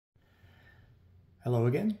Hello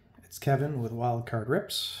again, it's Kevin with Wildcard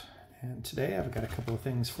Rips, and today I've got a couple of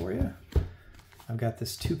things for you. I've got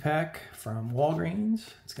this 2-pack from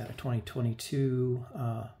Walgreens. It's got a 2022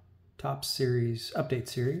 Top Series, Update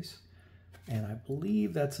Series, and I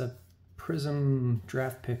believe that's a Prism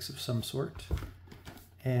draft picks of some sort.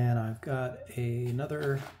 And I've got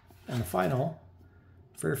another, and the final,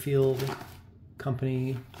 Fairfield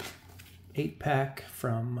Company 8-pack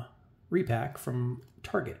from Repack from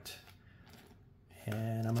Target.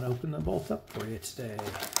 And I'm going to open them both up for you today.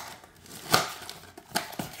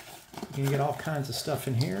 You're going to get all kinds of stuff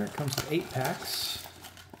in here. It comes with 8 packs.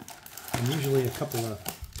 And usually a couple of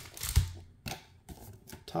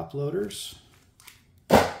top loaders.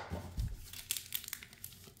 There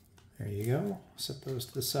you go. Set those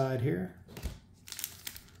to the side here.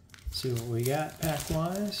 See what we got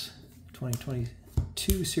pack-wise.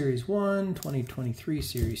 2022 Series 1, 2023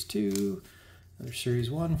 Series 2. Another Series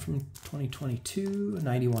 1 from 2022, a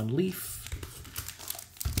 91 Leaf,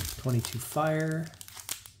 22 Fire.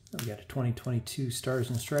 We got a 2022 Stars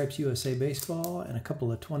and Stripes USA Baseball, and a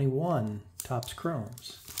couple of 21 Topps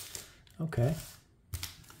Chromes. Okay.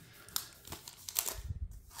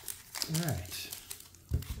 All right.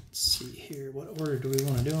 Let's see here. What order do we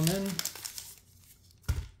want to do them in?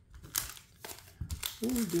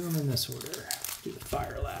 We'll do them in this order. Do the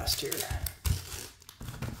Fire last here.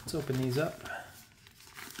 Let's open these up.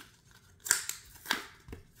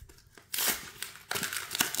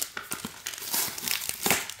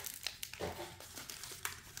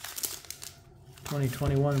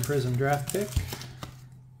 '21 Prism draft pick.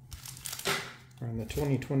 On the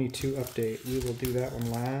 2022 update, we will do that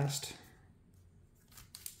one last.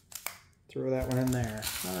 Throw that one in there.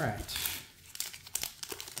 All right.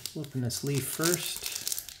 We'll open this leaf first.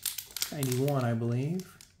 91, I believe.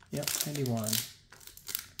 Yep, 91.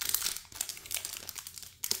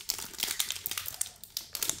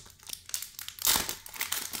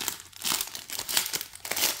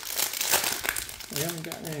 We haven't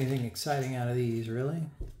gotten anything exciting out of these, really.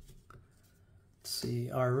 Let's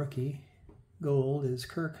see, our rookie gold is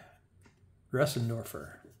Kirk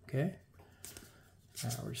Ressendorfer. Okay.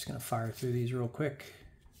 We're just going to fire through these real quick.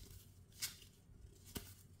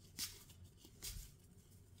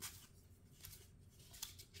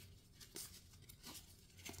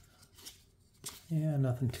 Yeah,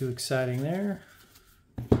 nothing too exciting there.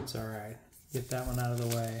 It's all right. Get that one out of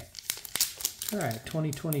the way. All right,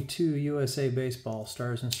 2022 USA Baseball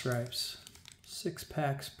Stars and Stripes. 6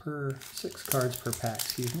 cards per pack,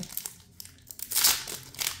 excuse me.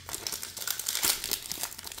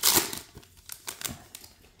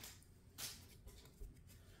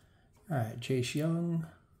 All right, Chase Young.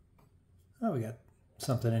 Oh, we got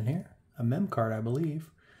something in here. A mem card, I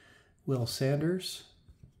believe. Will Sanders.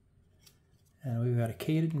 And we've got a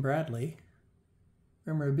Caden Bradley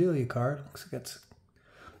memorabilia card. Looks like it's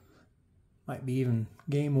might be even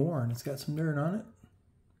game worn. It's got some dirt on it.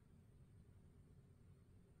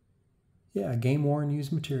 Yeah, game worn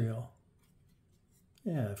used material.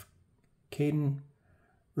 Yeah, Caden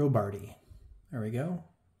Robardi. There we go.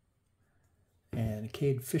 And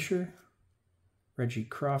Cade Fisher, Reggie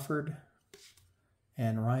Crawford,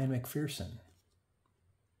 and Ryan McPherson.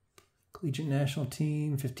 Collegiate National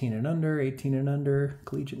Team, 15 and under, 18 and under,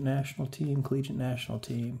 Collegiate National Team, Collegiate National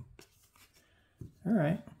Team. All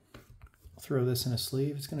right. Throw this in a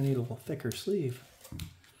sleeve. It's going to need a little thicker sleeve.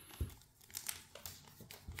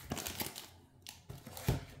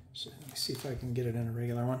 So let me see if I can get it in a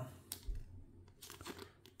regular one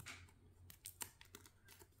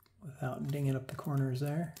without dinging up the corners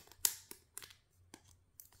there.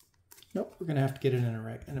 Nope, we're going to have to get it in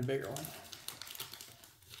a bigger one.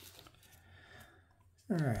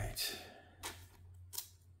 All right.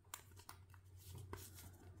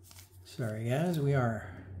 Sorry guys, we are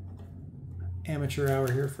amateur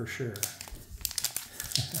hour here for sure.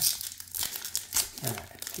 All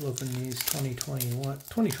right, we'll open these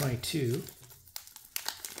 2022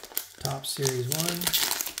 Top Series 1.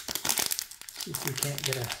 See if we can't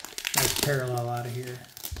get a nice parallel out of here.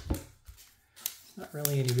 It's not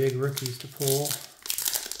really any big rookies to pull.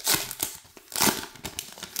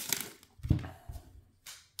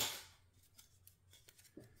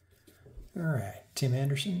 All right, Tim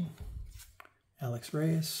Anderson, Alex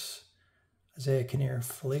Reyes, Isaiah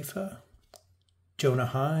Kinnear-Falefa, Jonah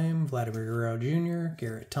Heim, Vladimir Guerrero Jr.,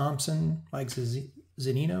 Garrett Thompson, Mike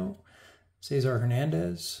Zunino, Cesar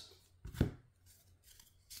Hernandez,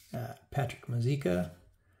 Patrick Mazeika,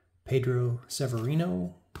 Pedro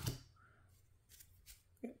Severino,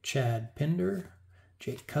 Chad Pinder,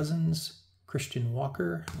 Jake Cousins, Christian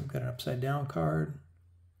Walker. We've got an upside down card.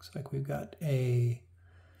 Looks like we've got a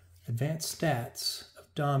Advanced Stats of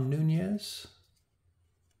Dom Nunez.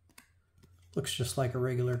 Looks just like a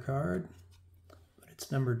regular card, but it's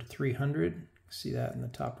numbered to 300. See that in the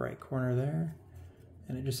top right corner there.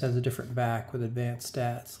 And it just has a different back with advanced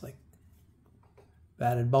stats like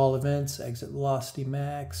batted ball events, exit velocity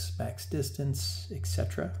max, max distance,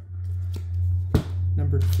 etc.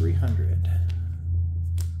 Numbered 300.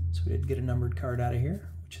 So we did get a numbered card out of here,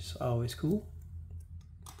 which is always cool.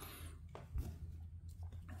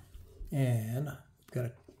 And we've got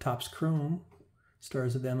a Topps Chrome,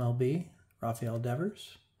 Stars of MLB, Rafael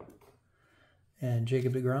Devers, and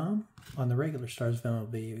Jacob deGrom on the regular Stars of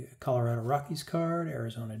MLB. Colorado Rockies card,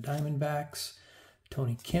 Arizona Diamondbacks,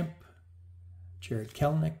 Tony Kemp, Jared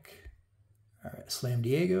Kelenic, all right, Slam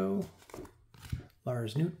Diego,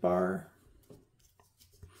 Lars Nootbaar,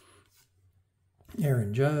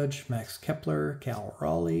 Aaron Judge, Max Kepler, Cal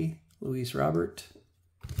Raleigh, Luis Robert,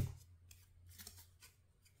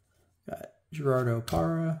 got Gerardo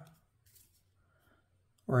Parra,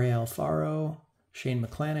 Oriel Faro, Shane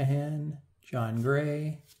McClanahan, John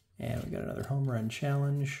Gray, and we got another home run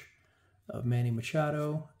challenge of Manny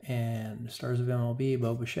Machado and Stars of MLB,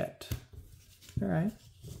 Bo Bichette. All right,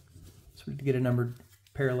 so we get a numbered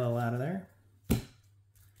parallel out of there. All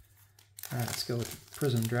right, let's go with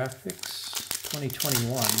Prism Draft Picks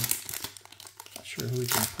 2021. Not sure who we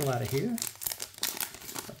can pull out of here,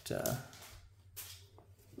 but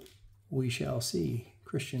we shall see.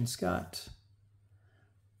 Christian Scott,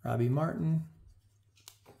 Robbie Martin,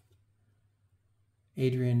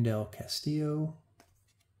 Adrian Del Castillo.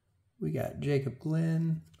 We got Jacob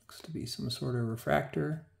Glenn, looks to be some sort of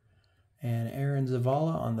refractor, and Aaron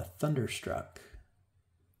Zavala on the Thunderstruck.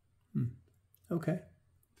 Okay.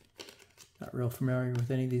 Not real familiar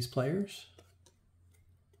with any of these players,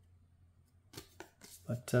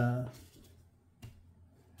 but I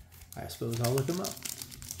suppose I'll look them up.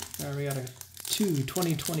 All right, we got a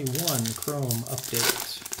 2021 Chrome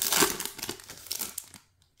update.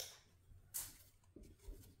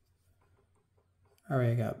 All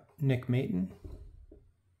right, I got Nick Maton.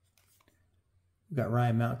 We got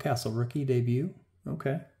Ryan Mountcastle rookie debut.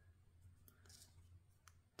 Okay.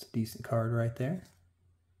 It's a decent card right there.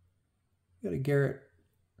 We got a Garrett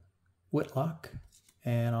Whitlock.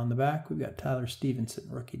 And on the back, we've got Tyler Stevenson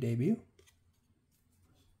rookie debut.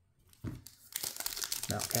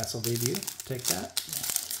 Mountcastle debut. Take that.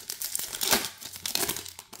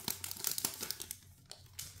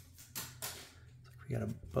 We got a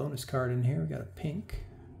bonus card in here. We got a pink.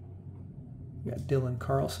 We got Dylan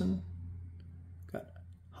Carlson. We got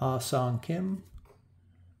Ha Song Kim.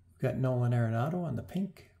 We got Nolan Arenado on the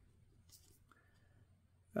pink.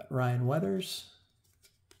 We got Ryan Weathers.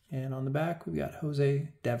 And on the back, we've got Jose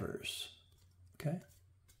Devers. Okay.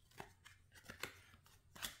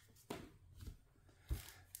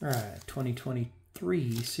 All right,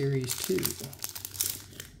 2023 Series 2.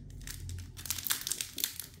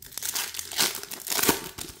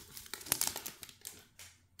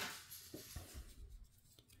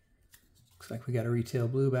 Looks like we got a retail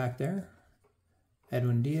blue back there.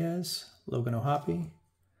 Edwin Diaz, Logan O'Hoppe,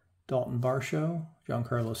 Dalton Varsho,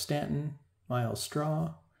 Giancarlo Stanton, Miles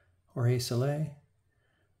Straw, Jorge Soler,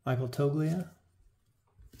 Michael Toglia.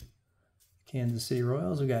 Kansas City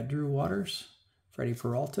Royals, we got Drew Waters, Freddie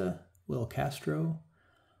Peralta, Will Castro,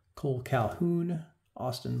 Cole Calhoun,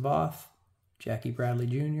 Austin Voth, Jackie Bradley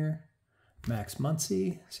Jr., Max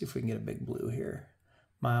Muncy. See if we can get a big blue here.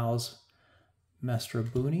 Miles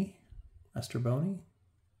Mastrobuoni,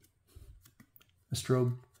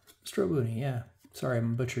 yeah. Sorry,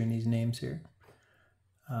 I'm butchering these names here.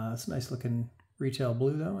 It's a nice looking retail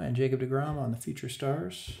blue though, and Jacob deGrom on the Future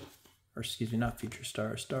Stars, or excuse me, not Future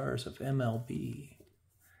Stars, Stars of MLB.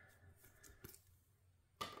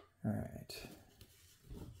 All right,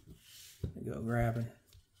 go grab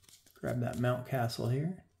that Mountcastle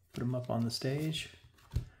here, put him up on the stage.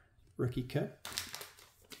 Rookie cut,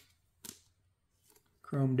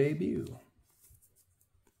 Chrome debut.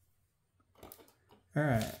 All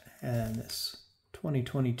right, and this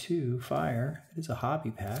 2022 Fire, it is a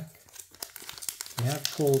hobby pack. We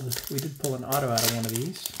did pull an auto out of one of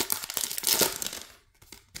these.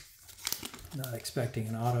 Not expecting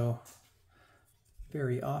an auto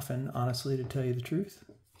very often, honestly, to tell you the truth.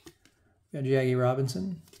 We got Jaggy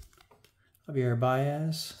Robinson, Javier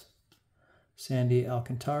Baez, Sandy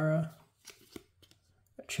Alcantara,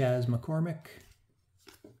 Chaz McCormick,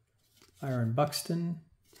 Aaron Buxton,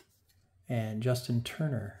 and Justin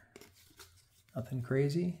Turner. Nothing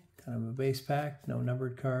crazy, kind of a base pack, no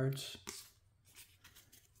numbered cards.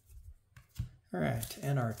 All right,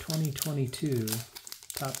 and our 2022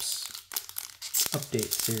 Topps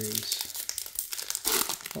Update Series.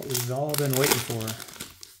 what we've all been waiting for.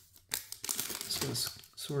 This was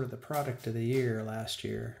sort of the product of the year last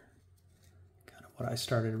year. Kind of what I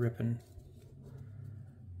started ripping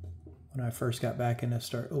when I first got back into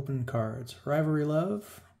start opening cards. Rivalry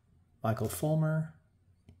Love, Michael Fulmer,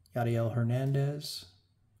 Yadiel Hernandez,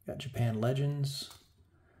 got Japan Legends,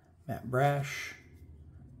 Matt Brash,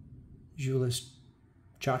 Julius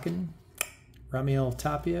Chakin, Ramiel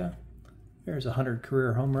Tapia. There's 100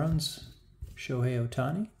 career home runs. Shohei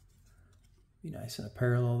Ohtani. Be nice in a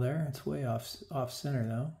parallel there. It's way off center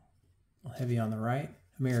though. A little heavy on the right.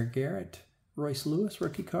 Amir Garrett, Royce Lewis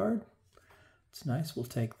rookie card. It's nice. We'll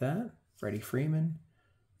take that. Freddie Freeman,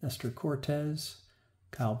 Nestor Cortez,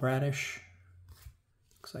 Kyle Bradish.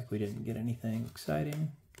 Looks like we didn't get anything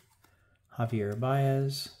exciting. Javier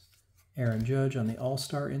Baez, Aaron Judge on the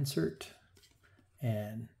All-Star insert,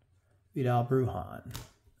 and Vidal Brujan.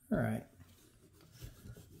 All right.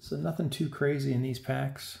 So nothing too crazy in these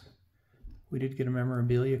packs. We did get a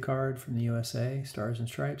memorabilia card from the USA, Stars and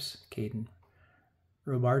Stripes, Caden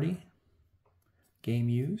Robardi, game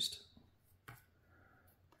used.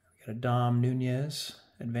 We got a Dom Nunez,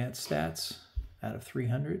 advanced stats, out of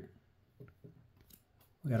 300.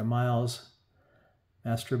 We got a Miles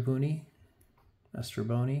Mastrobuoni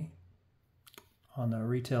on the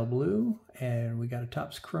retail blue, and we got a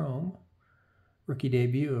Topps Chrome rookie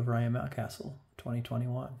debut of Ryan Mountcastle,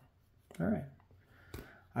 2021. All right.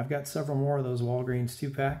 I've got several more of those Walgreens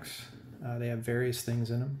 2-packs. They have various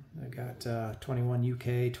things in them. They've got 21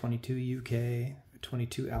 UK, 22 UK,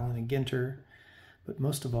 22 Allen and Ginter, but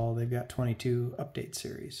most of all, they've got 22 update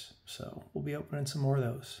series. So we'll be opening some more of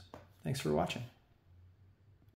those. Thanks for watching.